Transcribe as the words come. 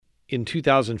In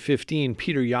 2015,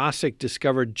 Peter JASEK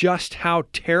discovered just how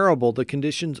terrible the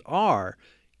conditions are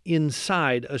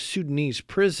inside a Sudanese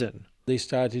prison. They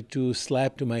started to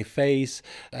slap to my face.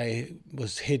 I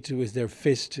was hit with their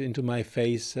fist into my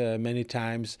face many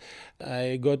times.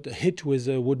 I got hit with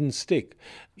a wooden stick,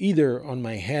 either on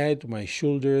my head, my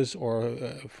shoulders, or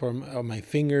on my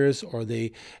fingers, or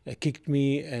they kicked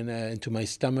me into my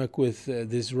stomach with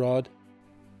this rod.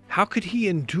 How could he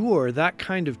endure that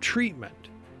kind of treatment?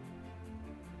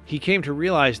 He came to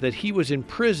realize that he was in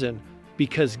prison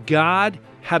because God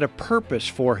had a purpose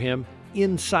for him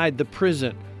inside the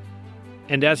prison.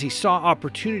 And as he saw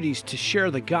opportunities to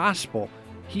share the gospel,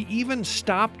 he even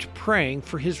stopped praying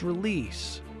for his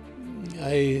release.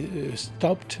 I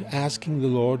stopped asking the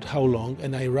Lord how long,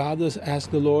 and I rather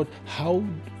asked the Lord, how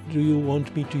do you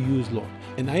want me to use, Lord?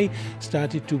 And I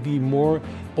started to be more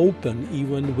open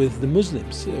even with the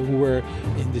Muslims who were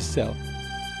in this cell.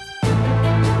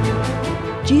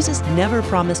 Jesus never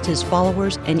promised his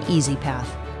followers an easy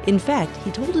path. In fact,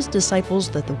 he told his disciples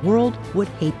that the world would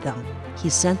hate them. He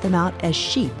sent them out as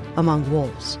sheep among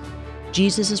wolves.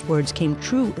 Jesus' words came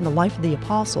true in the life of the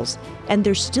apostles, and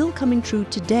they're still coming true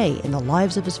today in the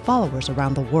lives of his followers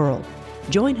around the world.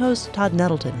 Join host Todd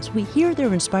Nettleton as we hear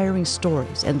their inspiring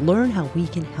stories and learn how we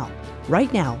can help.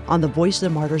 Right now on the Voice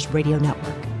of the Martyrs Radio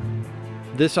Network.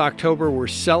 This October, we're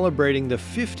celebrating the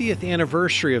 50th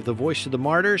anniversary of the Voice of the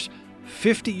Martyrs.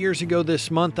 50 years ago this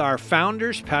month, our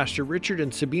founders, Pastor Richard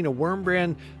and Sabina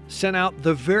Wormbrand, sent out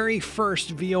the very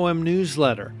first VOM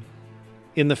newsletter.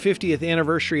 In the 50th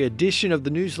anniversary edition of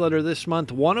the newsletter this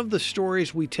month, one of the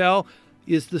stories we tell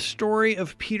is the story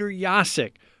of Peter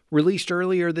JASEK, released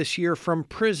earlier this year from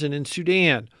prison in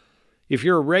Sudan. If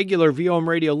you're a regular VOM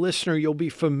radio listener, you'll be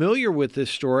familiar with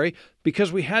this story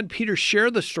because we had Peter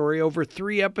share the story over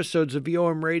 3 episodes of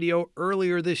VOM radio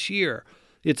earlier this year.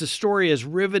 It's a story as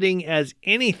riveting as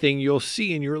anything you'll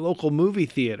see in your local movie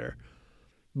theater.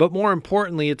 But more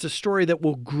importantly, it's a story that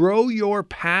will grow your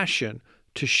passion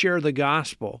to share the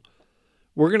gospel.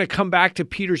 We're going to come back to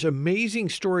Peter's amazing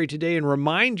story today and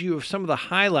remind you of some of the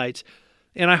highlights.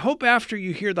 And I hope after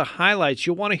you hear the highlights,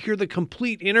 you'll want to hear the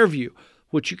complete interview,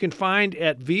 which you can find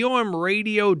at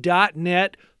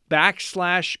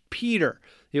vomradio.net/Peter.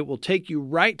 It will take you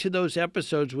right to those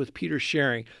episodes with Peter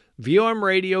sharing.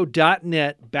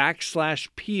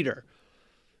 vomradio.net/Peter.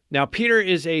 Now, Peter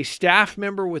is a staff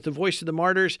member with the Voice of the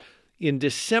Martyrs. In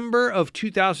December of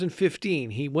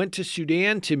 2015, he went to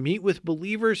Sudan to meet with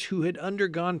believers who had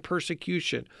undergone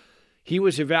persecution. He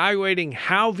was evaluating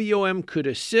how VOM could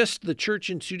assist the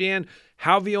church in Sudan,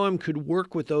 how VOM could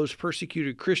work with those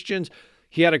persecuted Christians.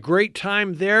 He had a great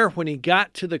time there when he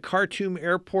got to the Khartoum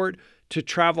airport to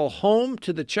travel home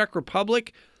to the Czech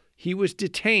Republic. He was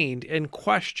detained and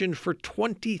questioned for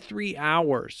 23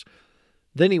 hours.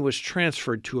 Then he was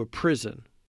transferred to a prison.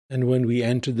 And when we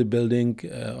entered the building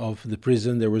of the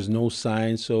prison, there was no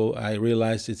sign, so I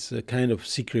realized it's a kind of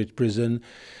secret prison.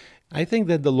 I think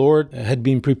that the Lord had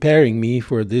been preparing me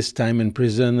for this time in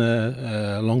prison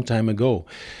a long time ago.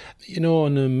 You know,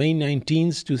 on May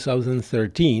 19th,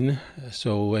 2013,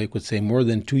 so I could say more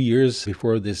than 2 years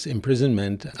before this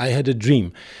imprisonment, I had a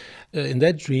dream. In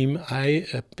that dream, I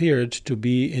appeared to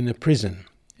be in a prison.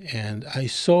 And I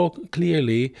saw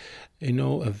clearly,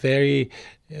 a very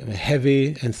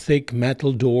heavy and thick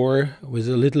metal door with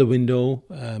a little window,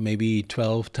 maybe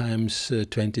 12 times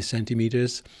 20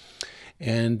 centimeters.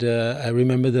 And I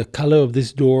remember the color of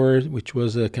this door, which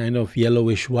was a kind of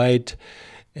yellowish white.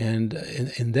 And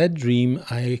in that dream,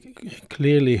 I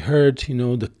clearly heard,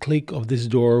 the click of this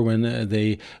door when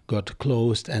they got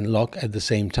closed and locked at the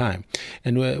same time.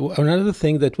 And another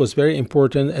thing that was very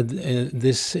important in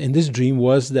this dream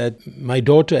was that my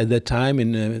daughter at that time,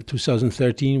 in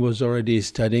 2013, was already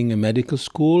studying a medical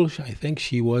school. I think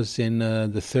she was in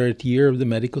the 3rd year of the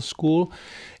medical school.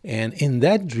 And in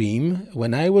that dream,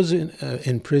 when I was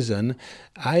in prison,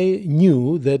 I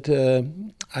knew that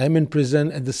I'm in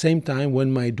prison at the same time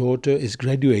when my daughter is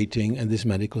graduating at this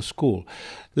medical school.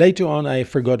 Later on, I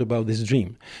forgot about this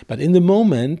dream. But in the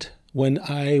moment when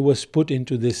I was put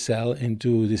into this cell,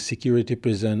 into this security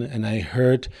prison, and I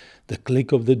heard the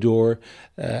click of the door,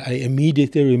 I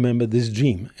immediately remembered this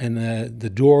dream. And the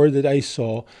door that I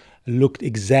saw looked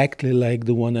exactly like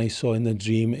the one I saw in the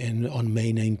dream on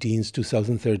May 19th,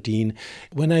 2013.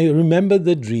 When I remembered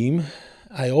the dream,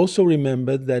 I also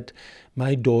remembered that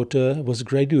my daughter was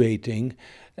graduating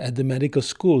at the medical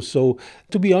school. So,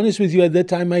 to be honest with you, at that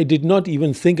time, I did not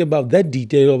even think about that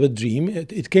detail of a dream.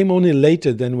 It came only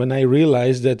later than when I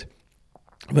realized that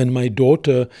when my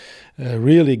daughter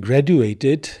really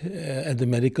graduated at the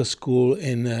medical school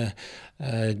in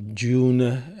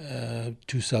June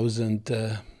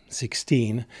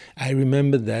 2016. I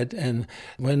remember that, and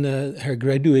when her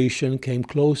graduation came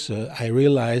closer, I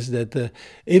realized that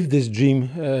if this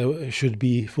dream should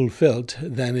be fulfilled,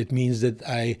 then it means that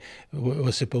I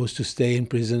was supposed to stay in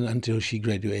prison until she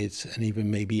graduates, and even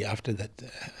maybe after that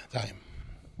time.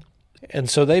 And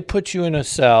so they put you in a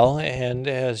cell, and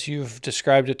as you've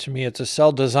described it to me, it's a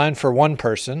cell designed for one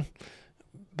person,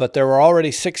 but there were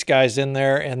already 6 guys in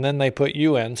there, and then they put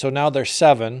you in. So now there's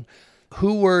 7.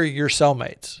 Who were your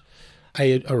cellmates?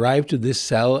 I arrived to this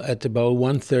cell at about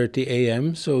 1:30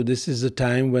 a.m., so this is a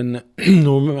time when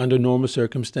under normal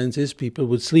circumstances people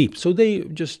would sleep. So they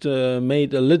just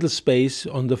made a little space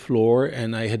on the floor,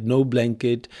 and I had no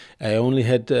blanket. I only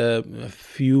had a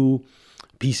few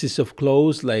pieces of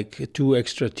clothes, like 2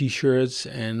 extra T-shirts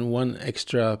and 1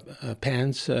 extra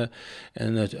pants,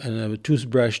 and a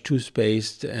toothbrush,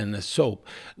 toothpaste, and a soap.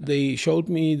 They showed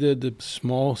me the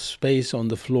small space on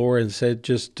the floor and said,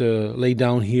 just lay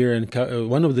down here. And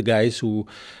one of the guys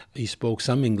he spoke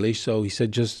some English, so he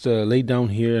said, just lay down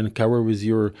here and cover with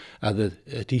your other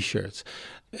T-shirts.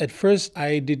 At first,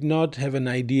 I did not have an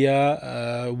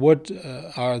idea what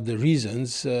are the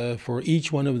reasons for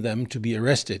each one of them to be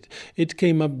arrested. It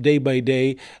came up day by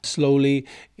day, slowly,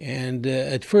 and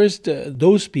at first,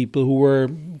 those people who were,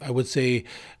 I would say,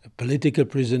 political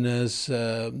prisoners,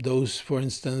 those, for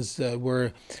instance,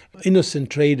 were innocent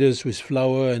traders with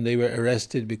flour, and they were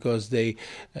arrested because they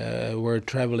were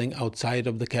traveling outside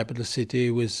of the capital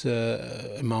city with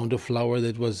amount of flour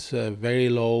that was very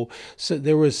low. So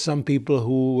there were some people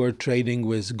who were trading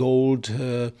with gold.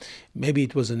 Maybe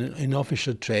it was an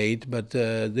unofficial trade, but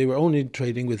they were only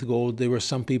trading with gold. There were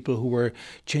some people who were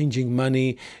changing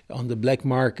money on the black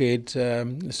market.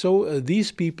 So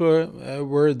these people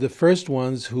were the first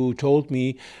ones who told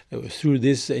me through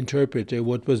this interpreter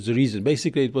what was the reason.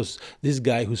 Basically, it was this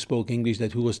guy who spoke English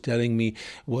who was telling me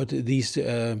what these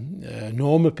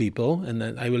normal people, and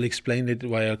I will explain it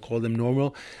why I call them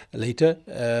normal later,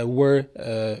 were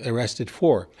arrested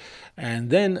for. And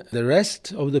then the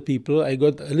rest of the people I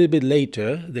got a little bit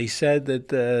later. They said that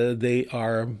they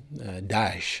are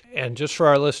Daesh. And just for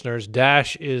our listeners,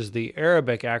 Daesh is the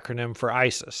Arabic acronym for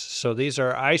ISIS. So these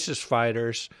are ISIS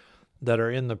fighters that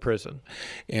are in the prison.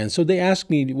 And so they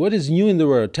asked me, what is new in the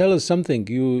world? Tell us something.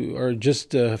 You are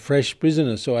just a fresh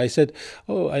prisoner. So I said,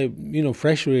 I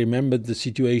freshly remembered the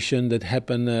situation that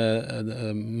happened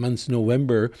month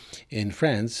November in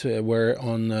France, where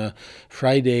on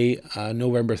Friday,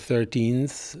 November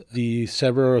 13th, the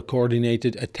several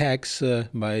coordinated attacks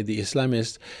by the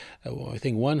Islamists, I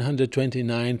think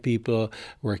 129 people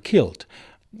were killed.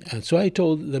 And so I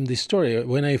told them this story.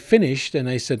 When I finished and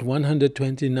I said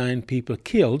 129 people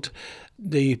killed,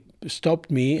 they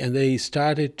stopped me and they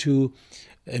started to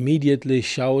immediately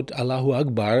shout Allahu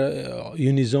Akbar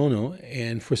unisono,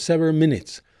 and for several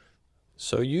minutes.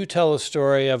 So you tell a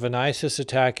story of an ISIS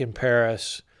attack in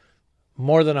Paris,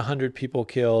 more than 100 people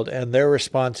killed, and their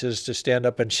response is to stand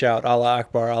up and shout Allah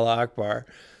Akbar, Allah Akbar.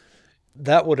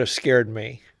 That would have scared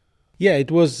me. Yeah,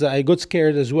 it was. I got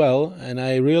scared as well, and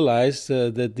I realized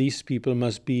that these people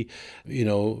must be,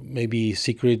 maybe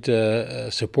secret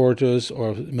supporters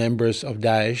or members of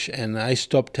Daesh, and I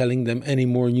stopped telling them any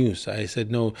more news. I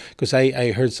said no, because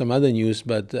I heard some other news,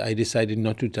 but I decided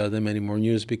not to tell them any more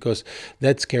news because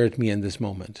that scared me in this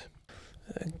moment.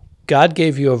 God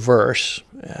gave you a verse,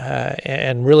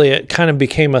 and really it kind of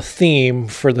became a theme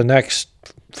for the next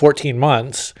 14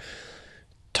 months.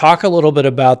 Talk a little bit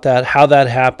about that, how that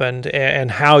happened,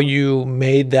 and how you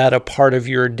made that a part of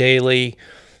your daily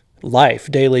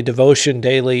life, daily devotion,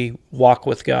 daily walk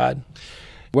with God.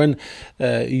 When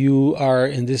you are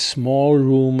in this small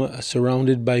room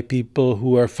surrounded by people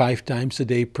who are 5 times a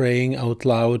day praying out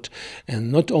loud,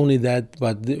 and not only that,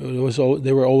 but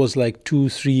there were always like 2,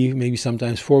 3, maybe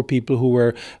sometimes 4 people who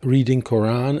were reading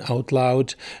Quran out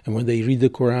loud. And when they read the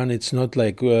Quran, it's not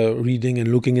like reading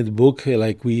and looking at the book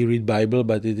like we read Bible,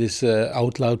 but it is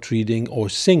out loud reading or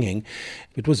singing.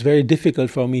 It was very difficult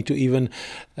for me to even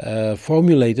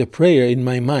formulate a prayer in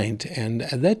my mind. And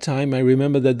at that time, I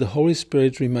remember that the Holy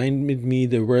Spirit reminded me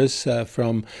the verse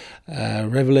from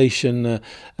Revelation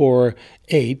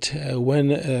 4:8,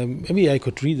 when maybe I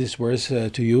could read this verse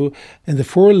to you. And the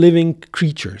 4 living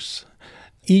creatures,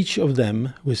 each of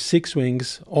them with 6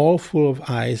 wings, all full of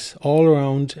eyes, all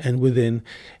around and within,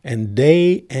 and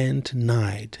day and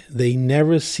night, they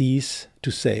never cease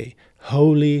to say,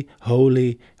 Holy,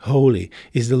 holy, holy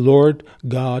is the Lord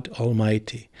God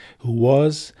Almighty, who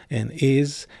was and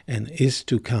is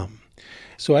to come.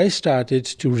 So I started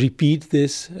to repeat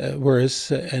this verse,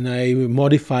 and I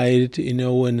modified it,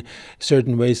 in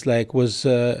certain ways, like was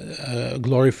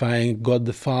glorifying God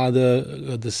the Father,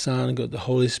 God the Son, God the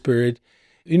Holy Spirit.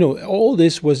 All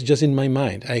this was just in my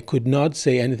mind. I could not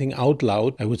say anything out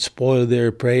loud. I would spoil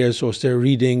their prayers or their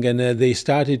reading, and they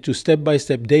started to, step by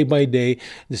step, day by day,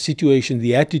 the situation,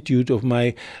 the attitude of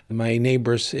my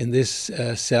neighbors in this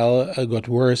cell got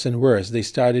worse and worse. They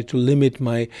started to limit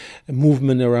my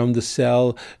movement around the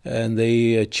cell, and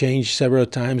they changed several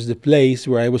times the place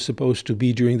where I was supposed to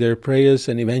be during their prayers,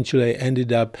 and eventually I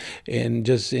ended up in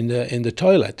the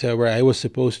toilet, where I was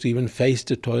supposed to even face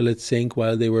the toilet sink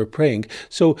while they were praying.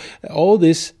 So all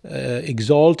this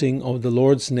exalting of the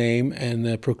Lord's name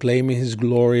and proclaiming His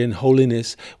glory and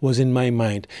holiness was in my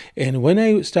mind. And when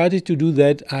I started to do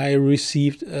that, I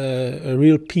received a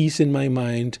real peace in my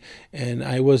mind, and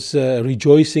I was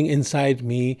rejoicing inside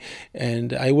me,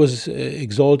 and I was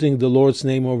exalting the Lord's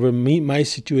name over my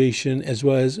situation, as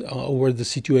well as over the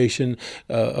situation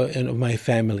of my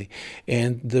family.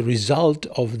 And the result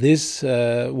of this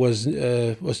was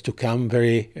to come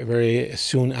very, very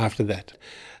soon after that.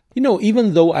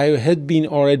 Even though I had been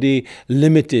already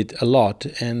limited a lot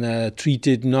and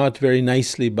treated not very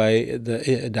nicely by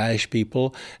the Daesh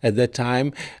people at that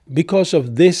time, because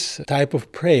of this type of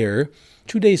prayer,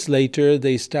 2 days later,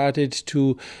 they started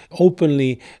to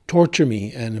openly torture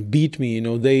me and beat me.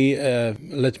 They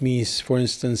let me, for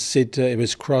instance, sit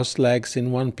with crossed legs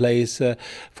in one place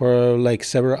for like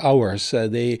several hours.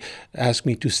 They asked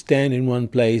me to stand in one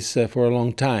place for a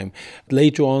long time.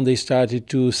 Later on, they started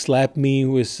to slap me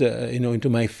with, into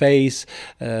my face.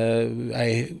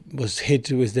 I was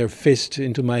hit with their fist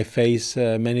into my face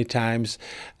many times.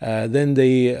 Then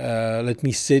they let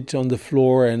me sit on the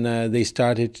floor, and they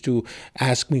started to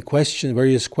ask me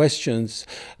various questions.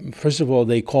 First of all,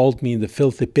 they called me the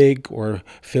filthy pig or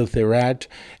filthy rat.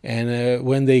 And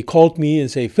when they called me and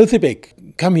say, "Filthy pig,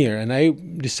 come here," and I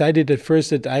decided at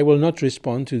first that I will not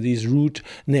respond to these rude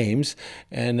names.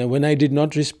 And when I did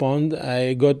not respond,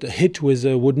 I got hit with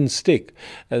a wooden stick.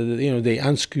 They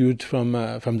unscrewed from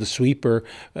the sweeper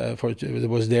that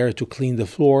was there to clean the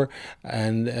floor.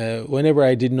 And whenever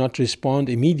I did not respond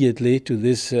immediately to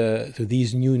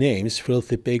these new names,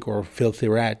 filthy pig or filthy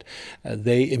rat,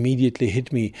 they immediately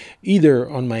hit me either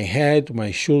on my head,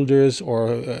 my shoulders,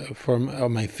 or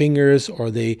on my fingers, or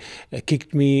they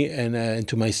kicked me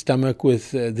into my stomach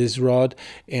with this rod.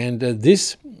 And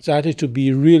this started to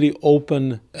be really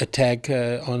open attack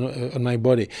on my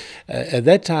body. At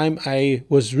that time, I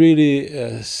was really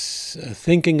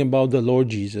thinking about the Lord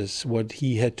Jesus, what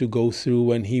He had to go through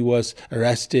when He was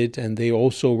arrested, and they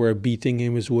also were beating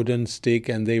Him with wooden stick,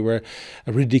 and they were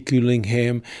ridiculing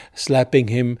Him, slapping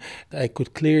Him. I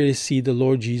could clearly see the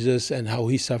Lord Jesus and how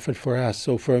He suffered for us.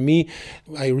 So for me,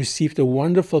 I received a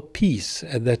wonderful peace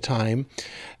at that time.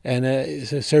 And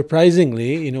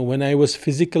surprisingly, when I was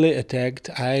physically attacked,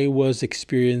 I was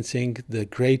experiencing the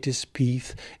greatest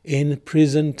peace in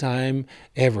prison time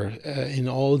ever, in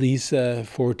all these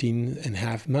 14 and a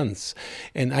half months.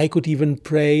 And I could even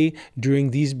pray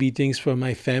during these beatings for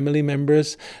my family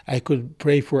members. I could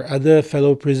pray for other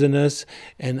fellow prisoners.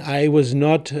 And I was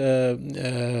not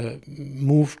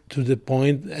moved to the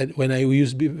point when I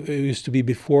used to be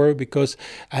before, because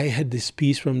I had this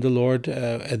peace from the Lord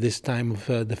at this time of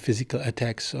the physical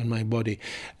attacks on my body.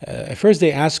 At first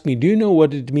they asked me, "Do you know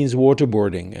what it means,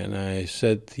 waterboarding?" And I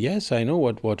said, "Yes, I know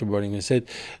what waterboarding is." I said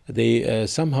they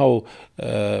somehow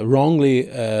wrongly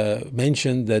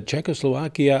mentioned that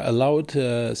Czechoslovakia allowed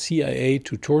CIA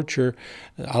to torture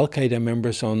Al-Qaeda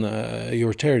members on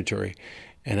your territory.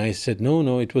 And I said,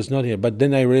 no, it was not here. But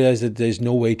then I realized that there's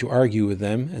no way to argue with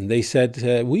them. And they said,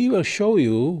 "We will show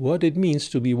you what it means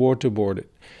to be waterboarded."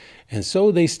 And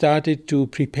so they started to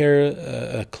prepare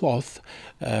a cloth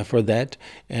for that.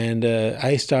 And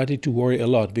I started to worry a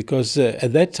lot, because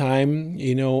at that time,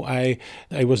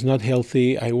 I was not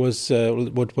healthy. I was,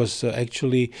 what was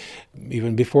actually,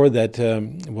 even before that,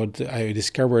 what I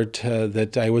discovered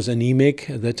that I was anemic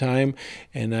at the time,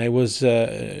 and I was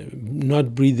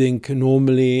not breathing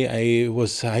normally. I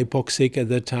was hypoxic at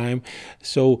that time.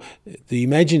 So the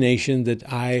imagination that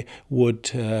I would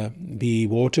be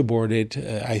waterboarded,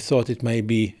 I thought it might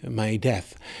be my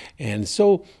death. And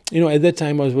so At that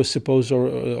time I was supposed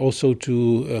also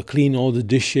to clean all the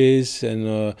dishes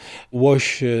and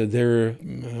wash their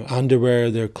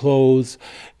underwear, their clothes,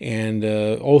 and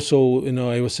also,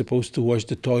 I was supposed to wash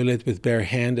the toilet with bare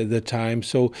hand at the time.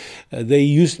 So they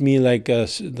used me like a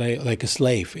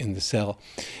slave in the cell.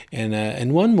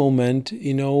 And one moment,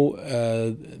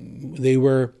 they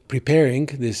were preparing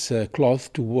this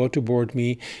cloth to waterboard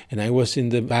me, and I was in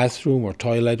the bathroom or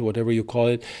toilet, whatever you call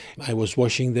it. I was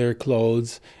washing their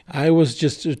clothes. I was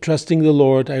just trusting the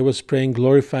Lord. I was praying,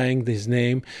 glorifying His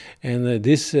name. And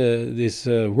this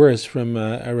verse from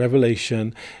a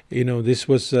Revelation, this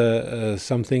was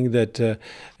something that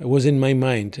was in my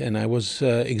mind, and I was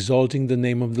exalting the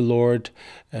name of the Lord,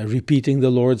 repeating the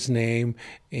Lord's name,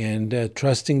 and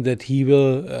trusting that He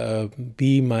will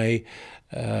be my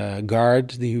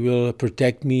guard. He will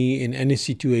protect me in any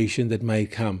situation that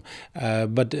might come.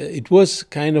 But it was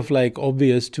kind of like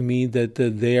obvious to me that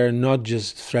they are not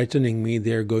just threatening me,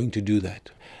 they are going to do that.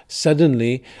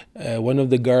 Suddenly, one of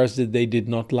the guards that they did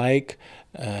not like,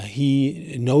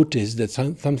 he noticed that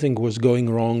something was going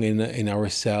wrong in our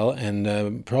cell,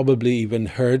 and probably even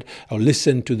heard or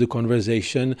listened to the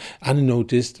conversation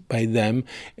unnoticed by them.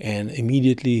 And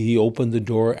immediately he opened the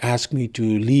door, asked me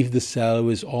to leave the cell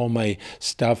with all my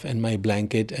stuff and my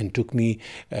blanket, and took me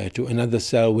to another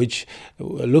cell, which,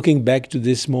 looking back to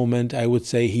this moment, I would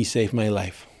say he saved my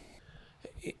life.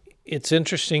 It's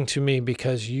interesting to me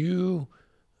because you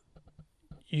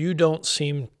don't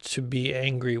seem to be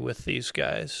angry with these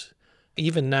guys.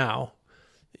 Even now,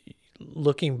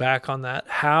 looking back on that,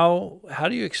 how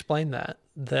do you explain that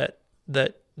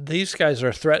these guys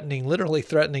are literally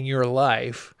threatening your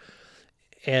life,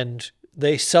 and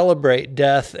they celebrate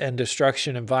death and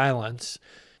destruction and violence?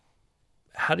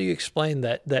 How do you explain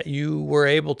that you were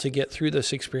able to get through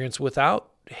this experience without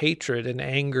hatred and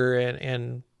anger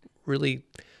and really,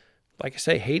 like I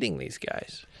say, hating these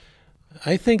guys?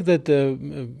 I think that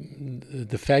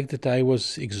the fact that I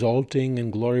was exalting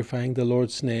and glorifying the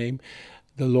Lord's name,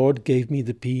 the Lord gave me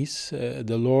the peace,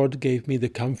 the Lord gave me the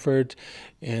comfort,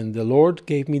 and the Lord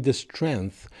gave me the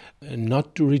strength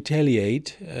not to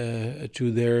retaliate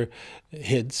to their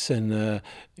hits and,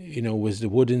 with the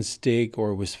wooden stick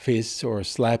or with fists or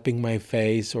slapping my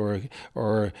face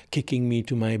or kicking me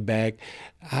to my back.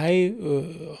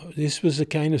 This was a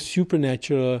kind of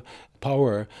supernatural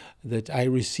power that I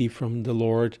received from the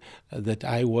Lord, that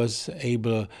I was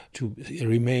able to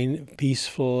remain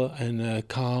peaceful and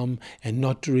calm and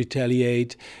not to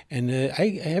retaliate. And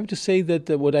I have to say that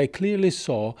what I clearly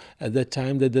saw at that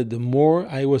time, that the more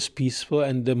I was peaceful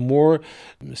and the more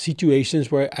situations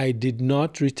where I did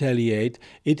not retaliate,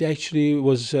 it actually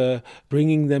was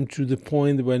bringing them to the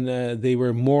point when they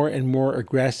were more and more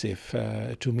aggressive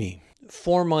to me.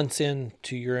 4 months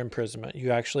into your imprisonment,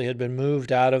 you actually had been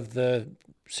moved out of the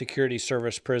security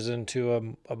service prison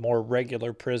to a more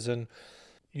regular prison.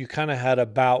 You kind of had a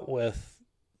bout with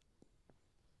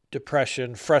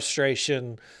depression,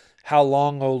 frustration. How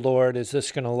long, oh Lord, is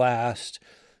this going to last?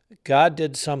 God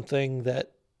did something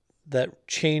that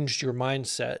changed your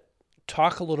mindset.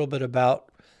 Talk a little bit about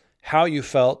how you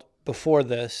felt before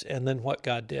this and then what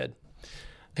God did.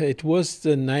 It was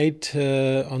the night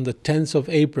on the 10th of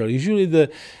April. Usually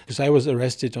because I was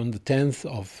arrested on the 10th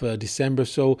of December.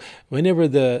 So whenever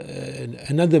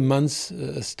another month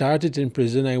started in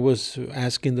prison, I was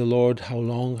asking the Lord, how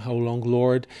long,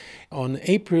 Lord? On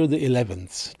April the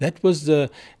 11th, that was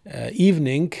the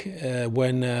evening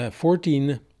when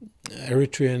 14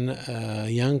 Eritrean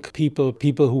young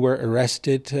people who were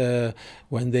arrested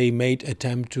when they made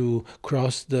attempt to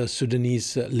cross the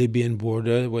Sudanese-Libyan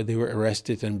border, where they were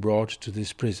arrested and brought to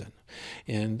this prison.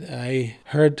 And I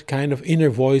heard kind of inner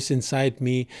voice inside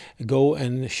me, go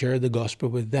and share the gospel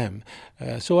with them.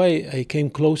 So I came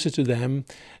closer to them.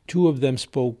 2 of them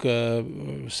spoke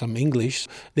some English.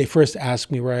 They first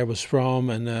asked me where I was from,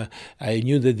 and I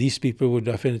knew that these people would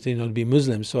definitely not be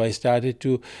Muslims. So I started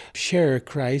to share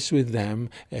Christ with them,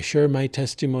 share my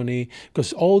testimony,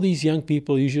 because all these young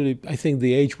people, usually, I think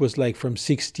the age was like from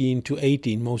 16 to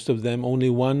 18, most of them. Only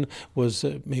one was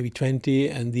maybe 20,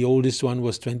 and the oldest one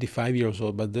was 25 years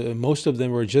old. But most of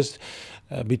them were just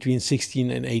between 16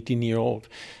 and 18 years old.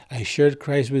 I shared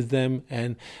Christ with them,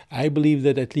 and I believe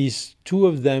that at least 2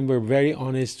 of them were very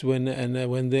honest when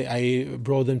I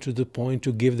brought them to the point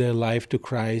to give their life to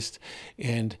Christ.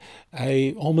 And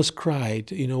I almost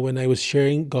cried, when I was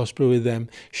sharing gospel with them,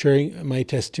 sharing my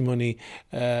testimony,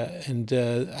 and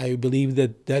I believe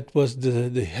that was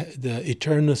the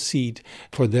eternal seed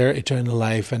for their eternal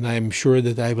life. And I'm sure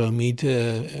that I will meet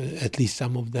at least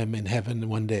some of them in heaven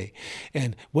one day.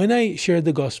 And when I shared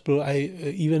the gospel, I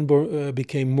even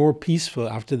became more peaceful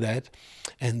after that.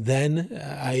 And then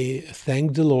I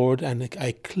thanked the Lord, and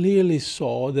I clearly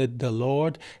saw that the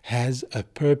Lord has a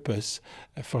purpose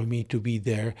for me to be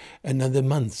there another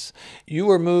month. You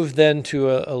were moved then to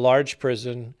a large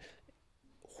prison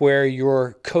where your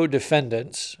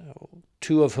co-defendants,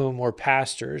 two of whom were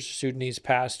pastors, Sudanese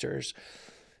pastors.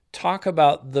 Talk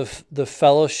about the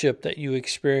fellowship that you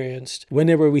experienced.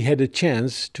 Whenever we had a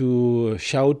chance to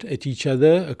shout at each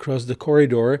other across the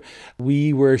corridor,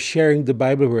 we were sharing the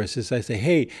Bible verses. I say,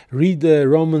 hey, read the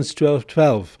Romans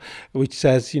 12:12, which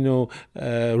says,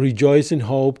 rejoice in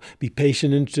hope, be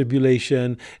patient in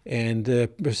tribulation, and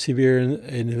persevere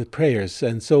in prayers.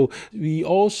 And so we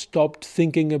all stopped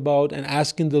thinking about and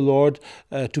asking the Lord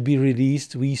to be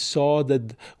released. We saw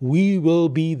that we will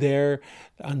be there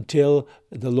until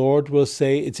the Lord will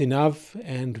say it's enough,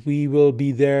 and we will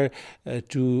be there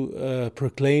to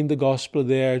proclaim the gospel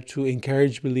there, to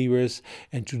encourage believers,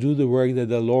 and to do the work that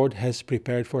the Lord has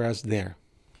prepared for us there.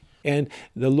 And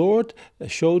the Lord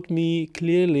showed me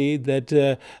clearly that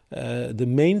the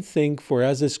main thing for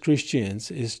us as Christians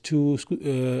is to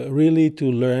really to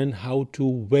learn how to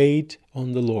wait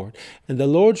on the Lord. And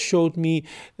the Lord showed me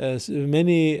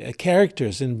many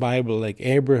characters in Bible, like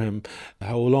Abraham,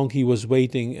 how long he was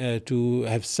waiting to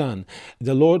have son.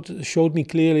 The Lord showed me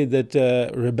clearly that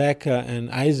Rebekah and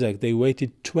Isaac, they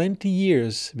waited 20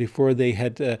 years before they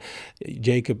had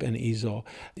Jacob and Esau.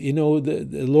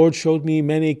 The Lord showed me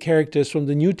many characters from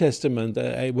the New Testament.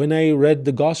 When I read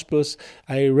the Gospels,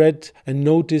 I read and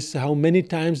noticed how many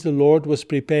times the Lord was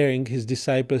preparing his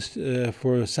disciples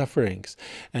for sufferings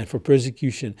and for persecution.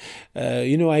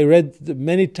 I read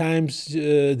many times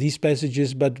these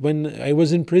passages, but when I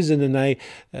was in prison and I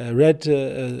read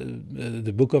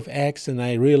the book of Acts, and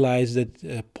I realized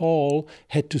that Paul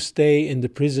had to stay in the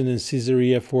prison in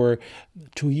Caesarea for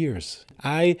 2 years.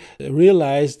 I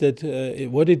realized that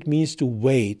what it means to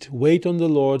wait on the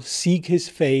Lord, seek his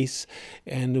face,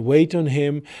 and wait on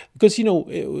him. Because,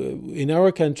 in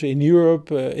our country, in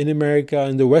Europe, in America,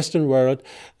 in the Western world,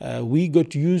 we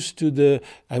got used to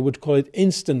I would call it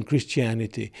instant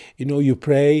Christianity. You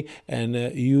pray and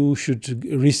you should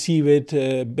receive it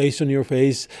based on your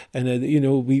faith. And,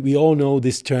 we all know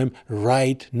this term,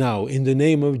 right now, in the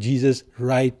name of Jesus,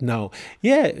 right now.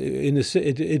 Yeah,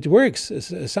 it works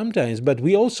sometimes, but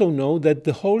we also know that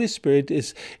the Holy Spirit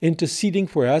is interceding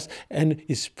for us and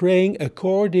is praying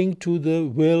according to the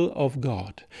will of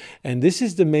God. And this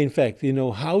is the main fact.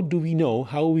 How do we know?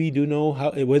 How we do know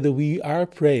whether we are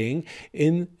praying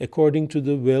according to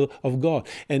the will of God?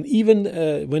 And even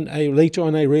when later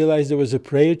on I realized there was a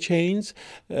prayer chain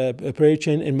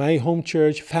in my home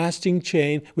church, fasting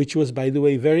chain, which was, by the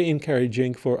way, very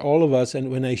encouraging for all of us.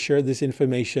 And when I shared this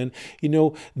information,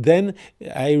 then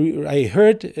I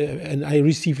heard and I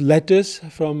received letters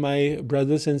from my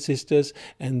brothers and sisters,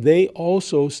 and they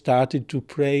also started to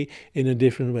pray in a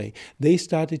different way. They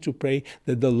started to pray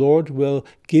that the Lord will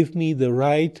give me the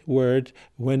right word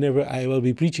whenever I will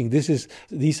be preaching.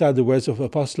 These are the words of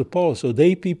Apostle Paul. So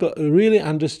people really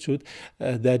understood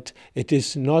that it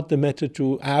is not the matter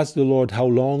to ask the Lord how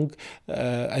long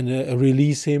and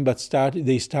release him, but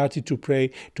they started to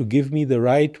pray to give me the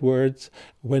right words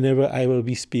whenever I will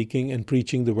be speaking and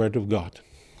preaching the word of God.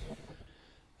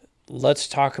 Let's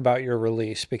talk about your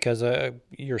release, because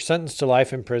you're sentenced to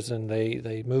life in prison.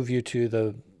 They move you to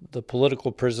the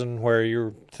political prison where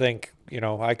you think,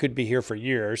 I could be here for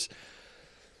years.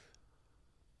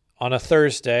 On a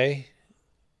Thursday,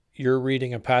 you're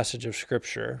reading a passage of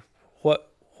Scripture.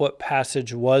 What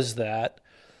passage was that?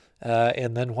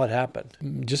 And then what happened?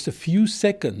 Just a few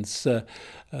seconds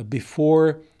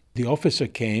before the officer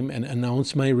came and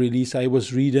announced my release, I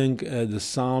was reading the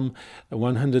Psalm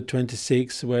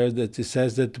 126, where it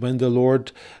says that when the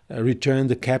Lord returned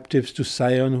the captives to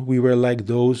Zion, we were like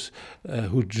those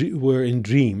who were in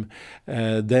dream.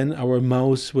 Then our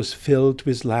mouth was filled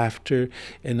with laughter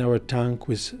and our tongue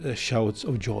with shouts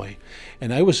of joy.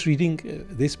 And I was reading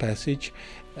this passage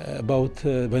about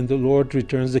when the Lord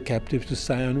returns the captive to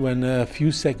Zion, when a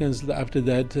few seconds after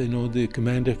that, the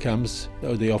commander comes,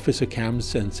 or the officer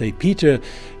comes and say, Peter,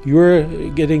 you're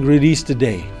getting released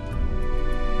today.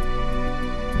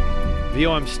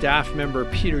 VOM staff member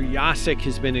Peter JASEK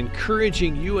has been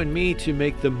encouraging you and me to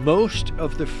make the most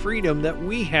of the freedom that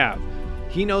we have.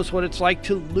 He knows what it's like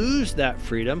to lose that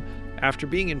freedom after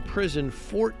being in prison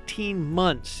 14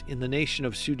 months in the nation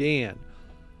of Sudan.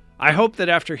 I hope that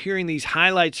after hearing these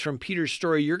highlights from Peter's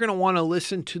story, you're going to want to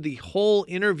listen to the whole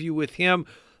interview with him.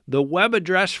 The web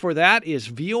address for that is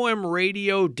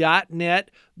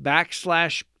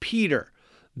vomradio.net/Peter.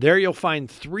 There you'll find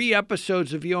 3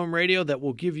 episodes of VOM Radio that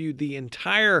will give you the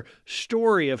entire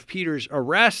story of Peter's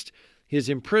arrest, his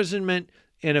imprisonment,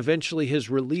 and eventually his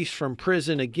release from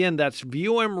prison. Again, that's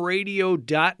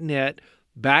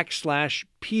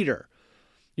vomradio.net/Peter.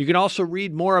 You can also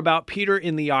read more about Peter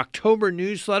in the October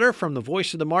newsletter from the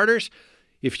Voice of the Martyrs.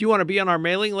 If you want to be on our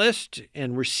mailing list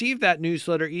and receive that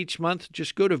newsletter each month,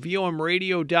 just go to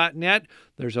vomradio.net.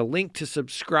 There's a link to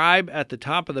subscribe at the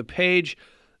top of the page.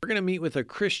 We're going to meet with a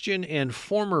Christian and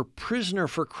former prisoner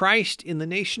for Christ in the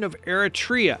nation of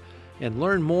Eritrea and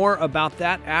learn more about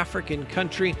that African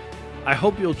country. I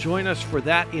hope you'll join us for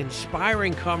that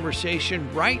inspiring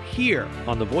conversation right here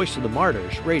on the Voice of the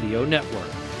Martyrs Radio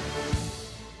Network.